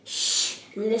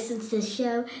Listen to the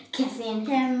show. Cassie and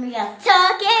Henry are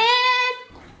talking.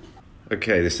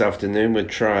 Okay, this afternoon we're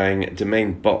trying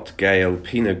Domaine Botte Gale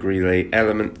Pinot Gris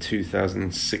Element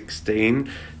 2016.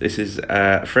 This is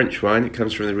a French wine. It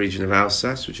comes from the region of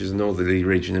Alsace, which is a northerly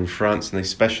region in France, and they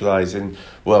specialise in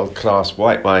world-class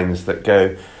white wines that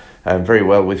go very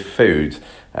well with food,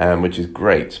 which is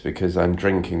great because I'm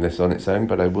drinking this on its own,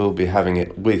 but I will be having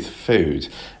it with food.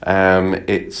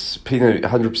 It's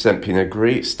 100% Pinot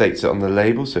Gris. It states it on the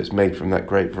label, so it's made from that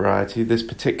grape variety. This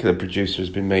particular producer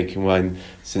has been making wine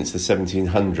since the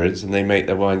 1700s, and they make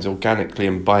their wines organically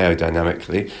and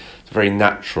biodynamically. It's very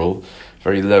natural,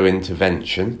 very low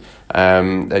intervention.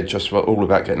 They're just all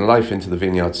about getting life into the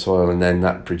vineyard soil, and then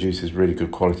that produces really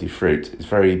good quality fruit. It's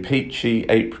very peachy,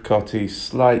 apricotty,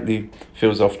 slightly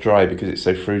feels off dry because it's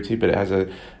so fruity, but it has a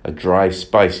dry,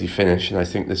 spicy finish, and I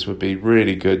think this would be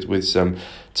really good with some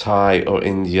Thai or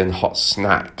Indian hot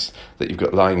snacks that you've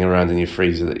got lying around in your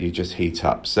freezer that you just heat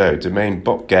up. So, Domaine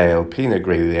Botte Gale Pinot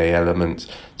Gris Element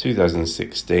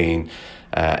 2016,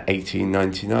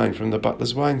 $18.99 from the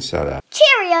Butler's Wine Cellar.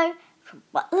 Cheerio from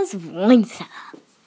Butler's Wine Cellar.